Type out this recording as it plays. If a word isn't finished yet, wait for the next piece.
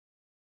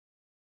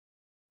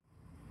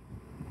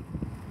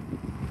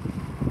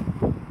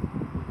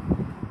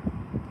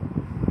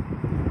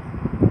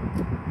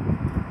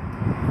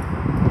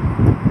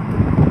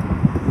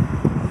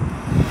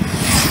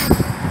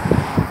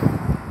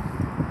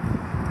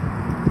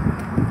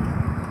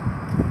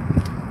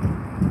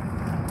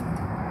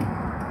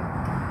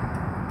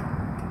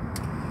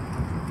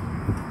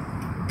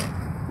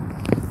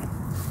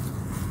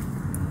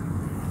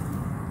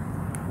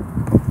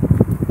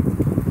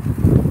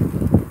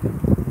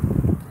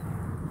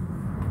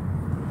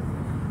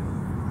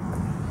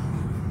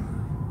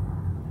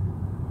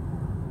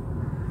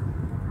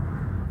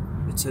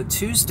It's a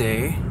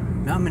Tuesday,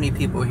 not many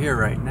people here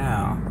right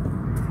now.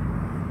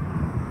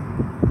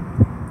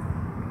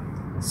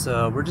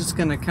 So we're just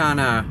gonna kind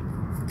of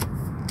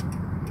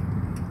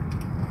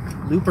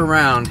loop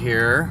around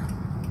here,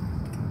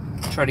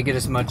 try to get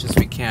as much as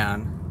we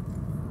can.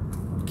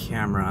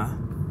 Camera.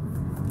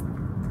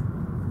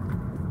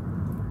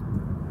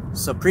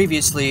 So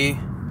previously,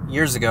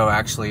 years ago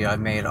actually, I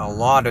made a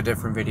lot of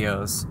different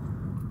videos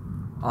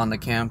on the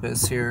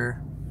campus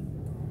here.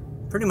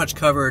 Pretty much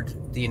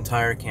covered the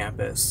entire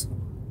campus.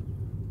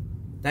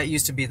 That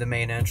used to be the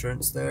main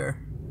entrance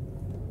there.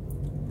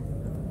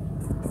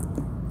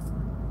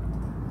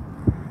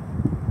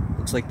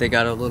 Looks like they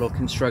got a little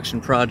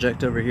construction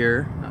project over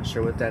here. Not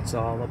sure what that's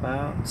all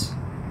about.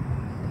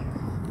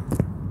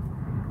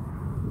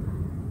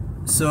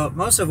 So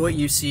most of what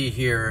you see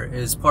here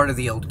is part of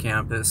the old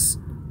campus,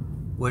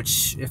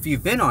 which if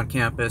you've been on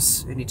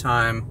campus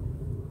anytime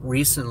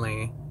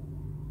recently,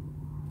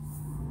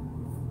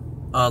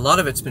 a lot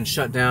of it's been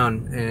shut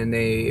down and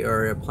they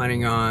are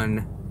planning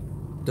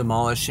on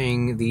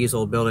demolishing these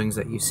old buildings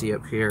that you see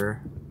up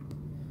here.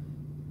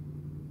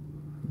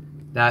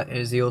 That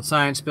is the old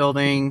science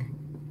building,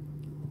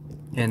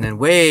 and then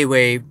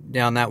way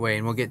down that way,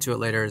 and we'll get to it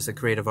later, is the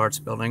creative arts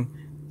building.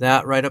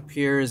 That right up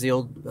here is the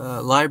old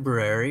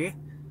library.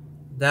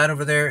 That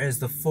over there is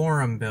the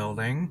forum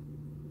building,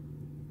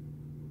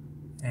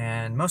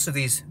 and most of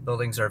these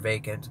buildings are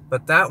vacant,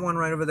 but that one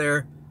right over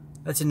there,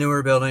 that's a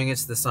newer building.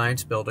 It's the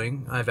science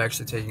building. I've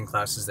actually taken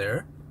classes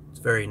there. It's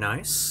very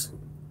nice.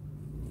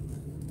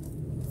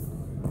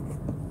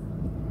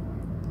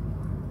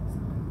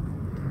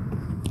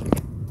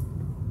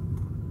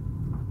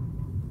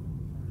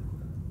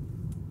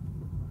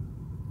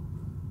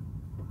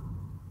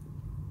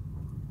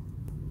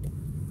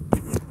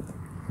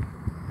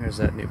 There's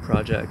that new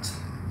project.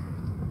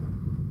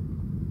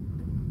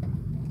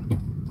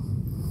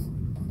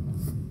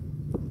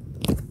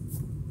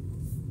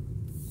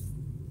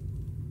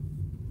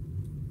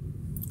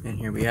 And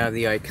here we have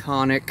the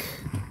iconic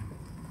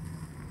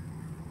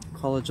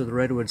College of the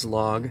Redwoods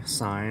log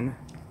sign.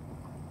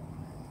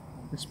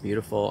 It's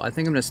beautiful. I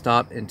think I'm going to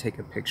stop and take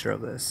a picture of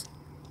this.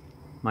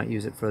 Might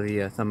use it for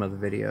the thumb of the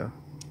video.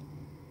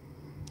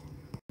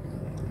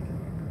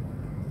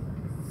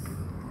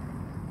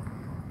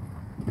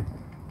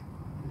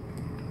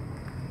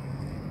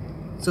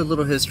 It's a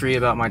little history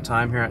about my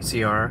time here at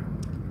CR.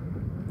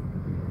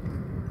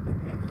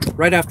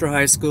 Right after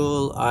high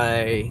school,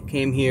 I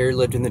came here,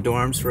 lived in the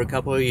dorms for a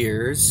couple of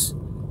years,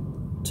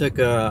 took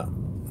a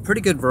pretty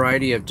good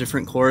variety of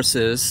different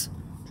courses,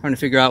 trying to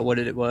figure out what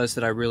it was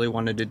that I really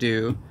wanted to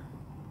do.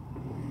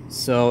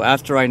 So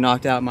after I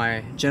knocked out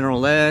my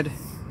general ed,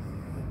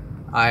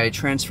 I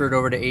transferred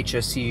over to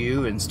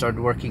HSU and started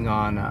working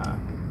on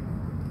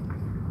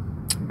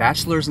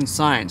bachelor's in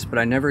science, but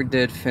I never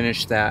did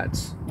finish that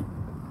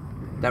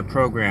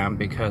program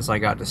because I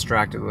got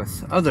distracted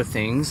with other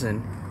things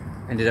and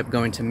ended up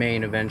going to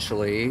Maine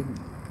eventually.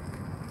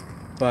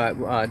 But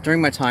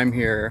during my time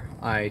here,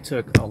 I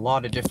took a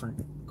lot of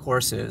different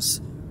courses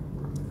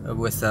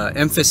with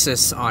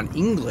emphasis on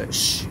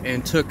English,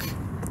 and took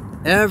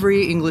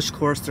every English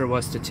course there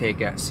was to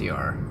take at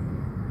CR.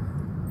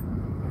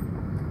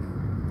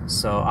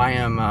 So I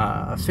am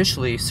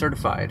officially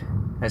certified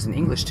as an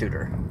English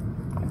tutor.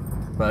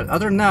 But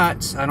other than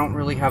that, I don't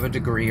really have a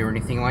degree or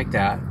anything like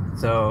that,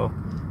 so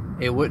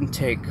it wouldn't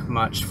take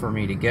much for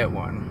me to get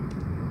one,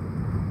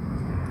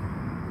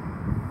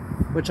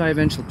 which I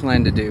eventually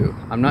plan to do.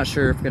 I'm not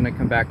sure if I'm going to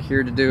come back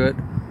here to do it,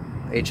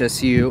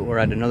 HSU, or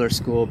at another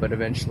school, but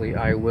eventually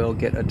I will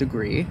get a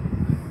degree,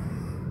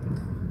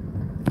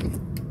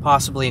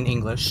 possibly in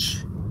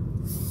English,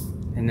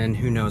 and then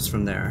who knows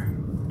from there.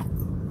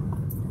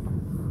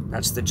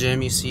 That's the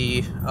gym you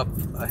see up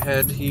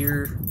ahead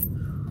here.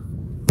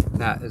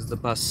 That is the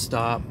bus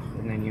stop,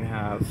 and then you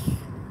have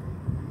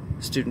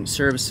student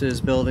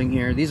services building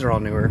here. These are all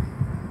newer.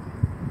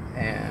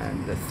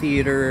 And the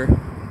theater.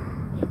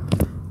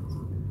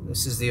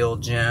 This is the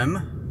old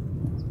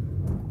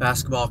gym.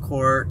 Basketball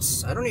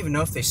courts. I don't even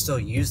know if they still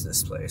use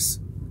this place.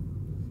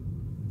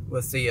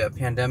 With the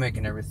pandemic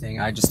and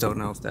everything, I just don't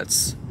know if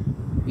that's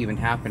even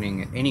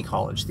happening at any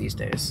college these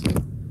days.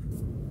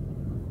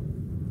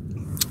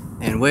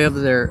 And way over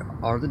there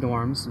are the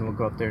dorms, and we'll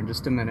go up there in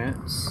just a minute.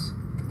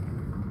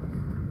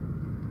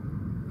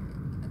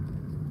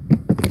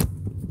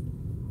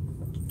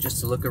 Just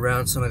to look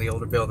around some of the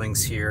older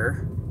buildings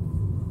here.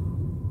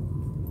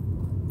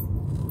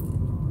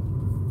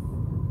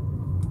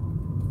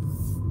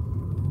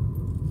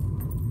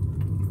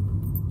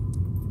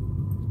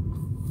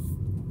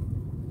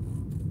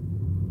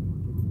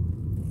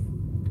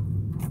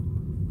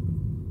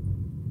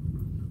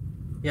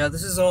 Yeah,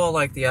 this is all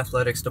like the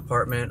athletics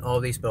department,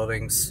 all these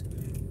buildings,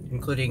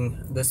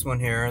 including this one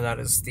here. That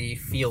is the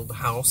field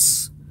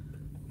house.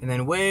 And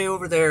then way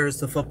over there is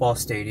the football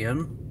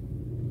stadium.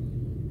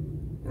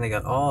 And they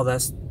got all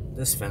this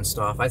fenced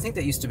off. I think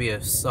that used to be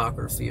a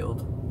soccer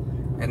field.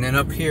 And then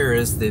up here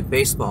is the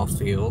baseball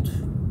field.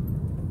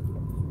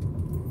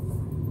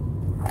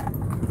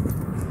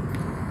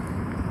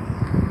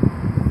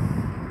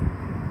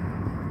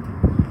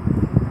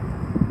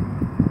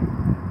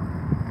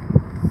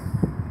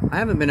 I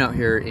haven't been out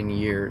here in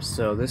years,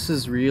 so this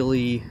is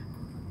really,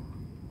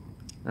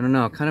 I don't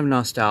know, kind of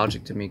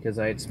nostalgic to me because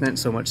I had spent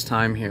so much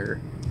time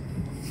here.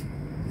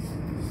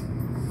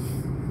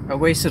 I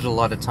wasted a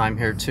lot of time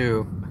here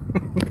too.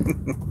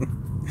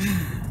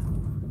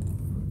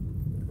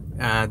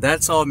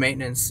 That's all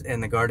maintenance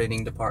in the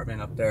gardening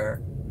department up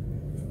there.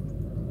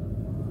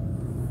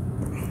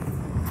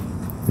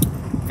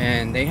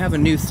 And they have a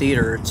new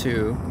theater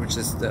too, which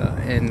is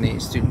in the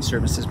student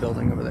services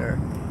building over there.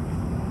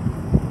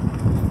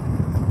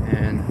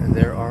 And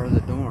there are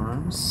the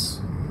dorms.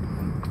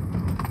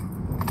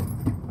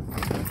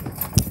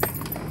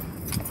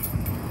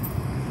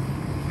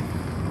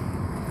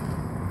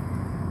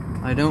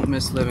 I don't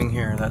miss living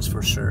here, that's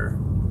for sure.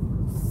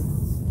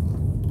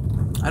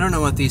 I don't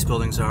know what these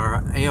buildings are.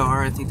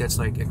 AR, I think that's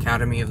like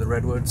Academy of the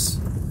Redwoods.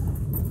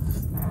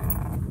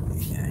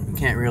 Yeah, you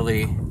can't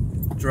really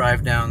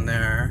drive down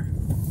there,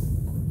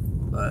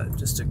 but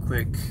just a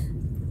quick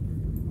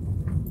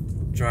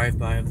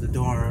drive-by of the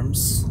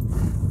dorms.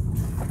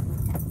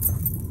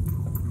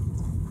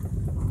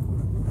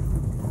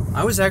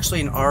 I was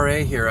actually an RA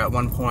here at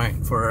one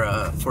point for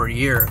a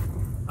year.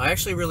 I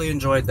actually really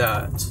enjoyed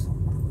that.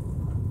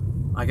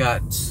 I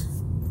got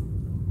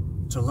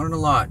to learn a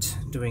lot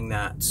doing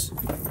that.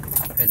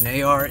 An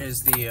AR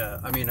is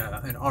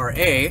an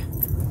RA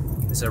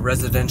is a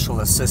residential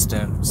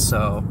assistant,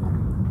 so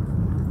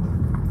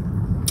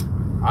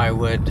I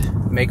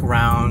would make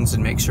rounds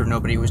and make sure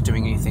nobody was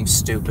doing anything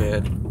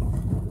stupid.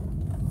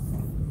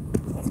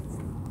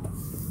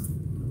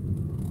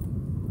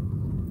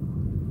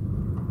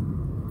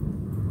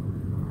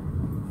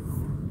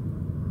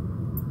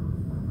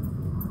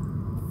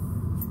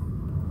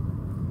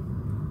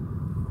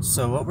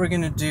 So what we're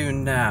going to do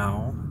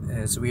now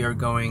is we are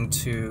going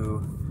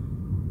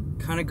to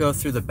kind of go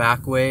through the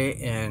back way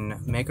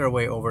and make our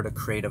way over to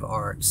Creative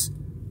Arts,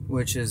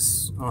 which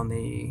is on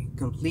the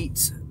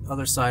complete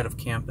other side of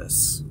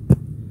campus.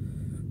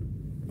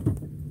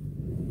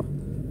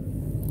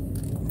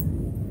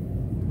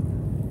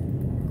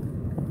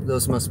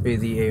 Those must be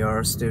the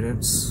AR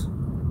students.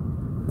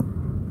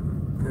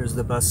 There's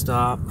the bus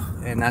stop,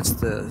 and that's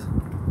the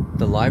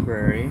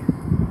library.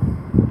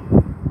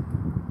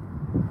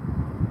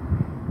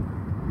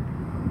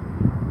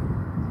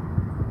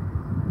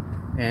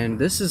 And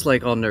this is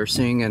like all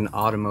nursing and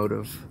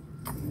automotive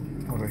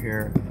over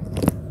here.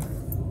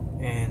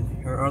 And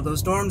here are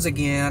those dorms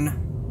again.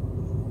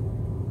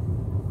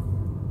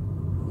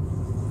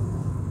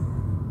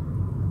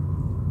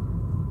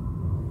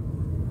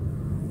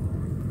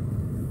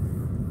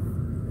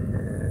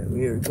 And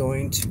we are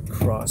going to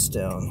cross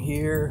down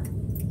here.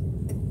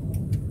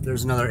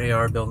 There's another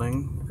AR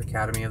building,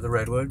 Academy of the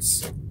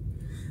Redwoods.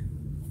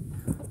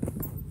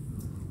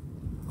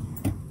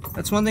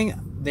 That's one thing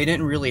they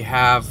didn't really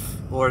have,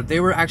 or they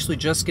were actually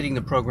just getting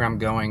the program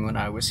going when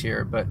I was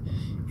here, but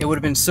it would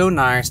have been so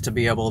nice to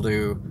be able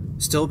to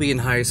still be in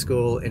high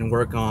school and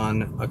work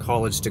on a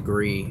college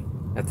degree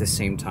at the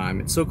same time.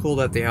 It's so cool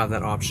that they have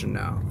that option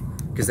now,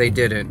 because they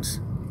didn't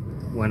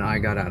when I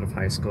got out of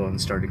high school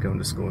and started going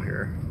to school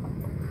here.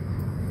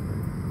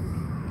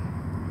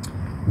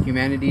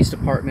 Humanities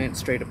department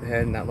straight up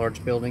ahead in that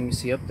large building you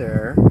see up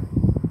there,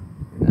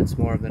 and that's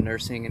more of the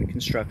nursing and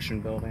construction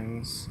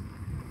buildings.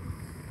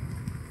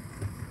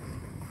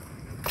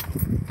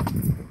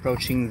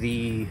 Approaching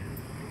the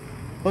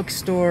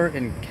bookstore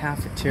and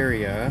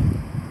cafeteria,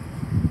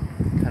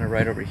 kind of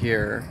right over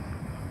here.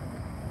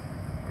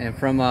 And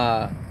from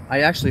I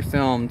actually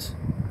filmed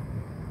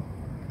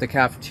the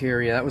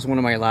cafeteria. That was one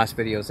of my last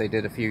videos I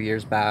did a few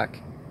years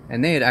back,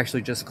 and they had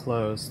actually just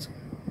closed,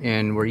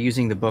 and we're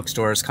using the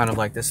bookstore as kind of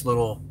like this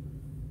little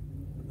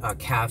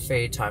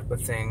cafe type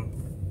of thing.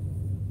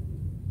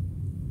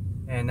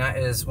 And that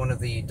is one of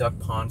the duck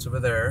ponds over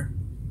there.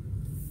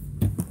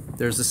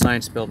 There's the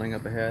science building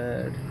up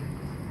ahead.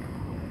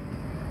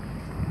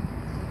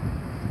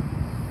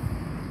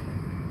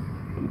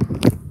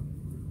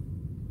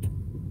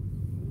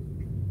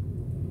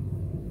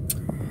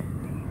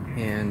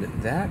 And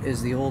that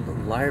is the old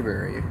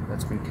library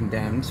that's been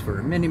condemned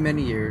for many,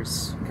 many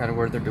years, kind of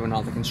where they're doing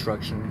all the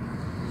construction.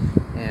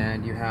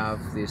 And you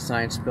have the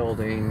science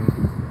building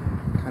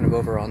kind of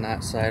over on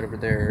that side over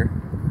there.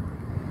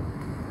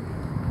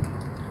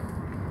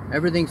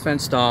 Everything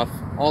fenced off.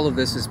 All of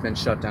this has been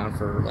shut down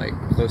for like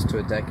close to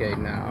a decade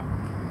now,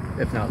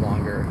 if not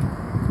longer.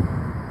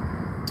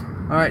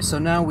 Alright, so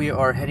now we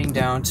are heading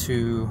down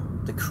to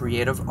the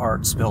Creative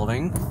Arts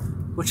building,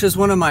 which is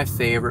one of my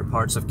favorite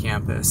parts of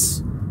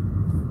campus.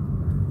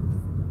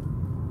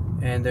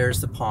 And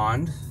there's the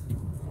pond.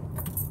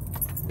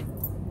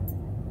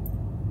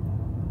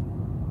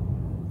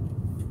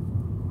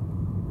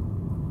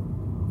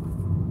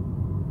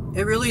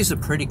 It really is a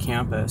pretty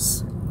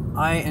campus.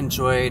 I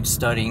enjoyed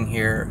studying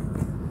here.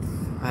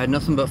 I had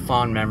nothing but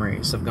fond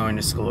memories of going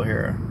to school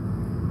here.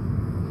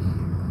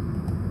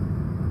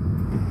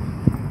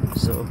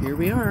 So here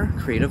we are,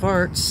 Creative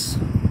Arts.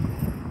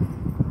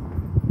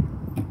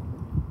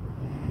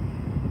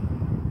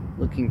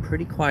 Looking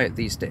pretty quiet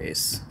these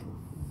days.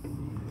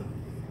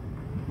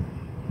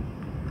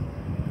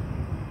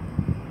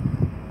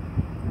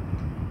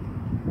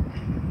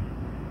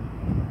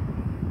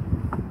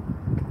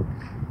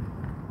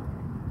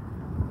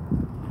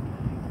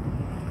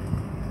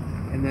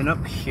 then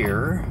up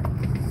here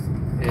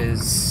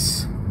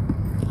is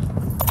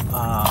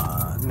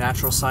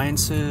natural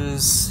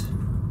sciences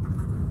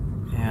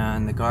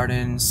and the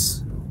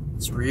gardens.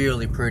 It's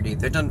really pretty.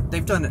 They've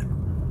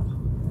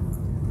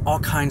done all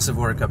kinds of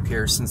work up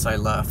here since I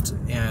left,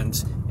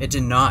 and it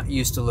did not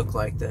used to look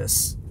like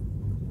this.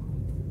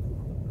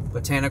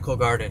 Botanical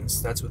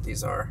gardens, that's what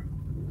these are.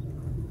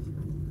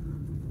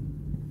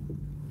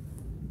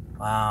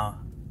 Wow.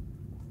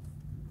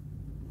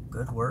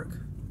 Good work.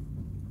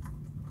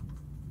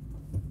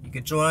 You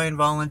could join,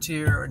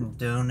 volunteer, and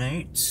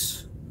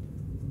donate.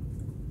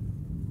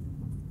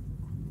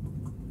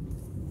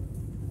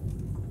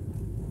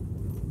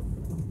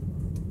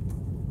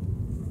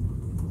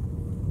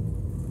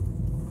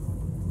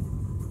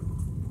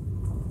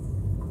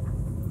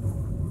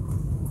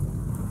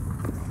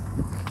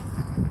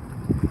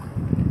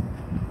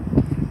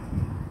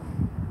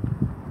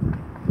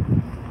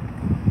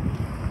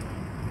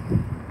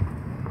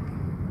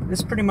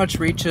 This pretty much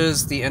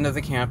reaches the end of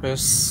the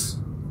campus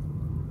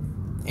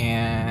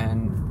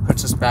and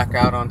puts us back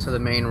out onto the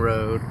main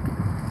road.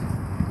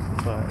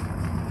 But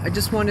I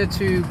just wanted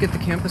to get the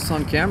campus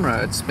on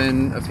camera. It's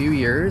been a few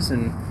years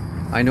and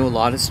I know a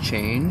lot has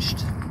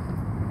changed.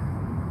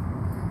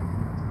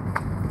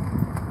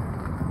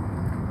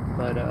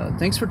 But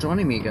thanks for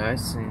joining me,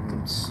 guys.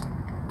 And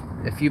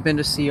if you've been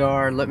to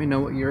CR, let me know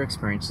what your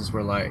experiences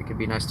were like. It'd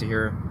be nice to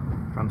hear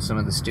from some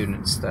of the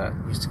students that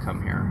used to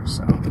come here.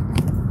 So.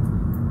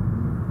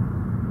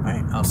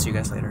 Alright, I'll see you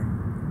guys later.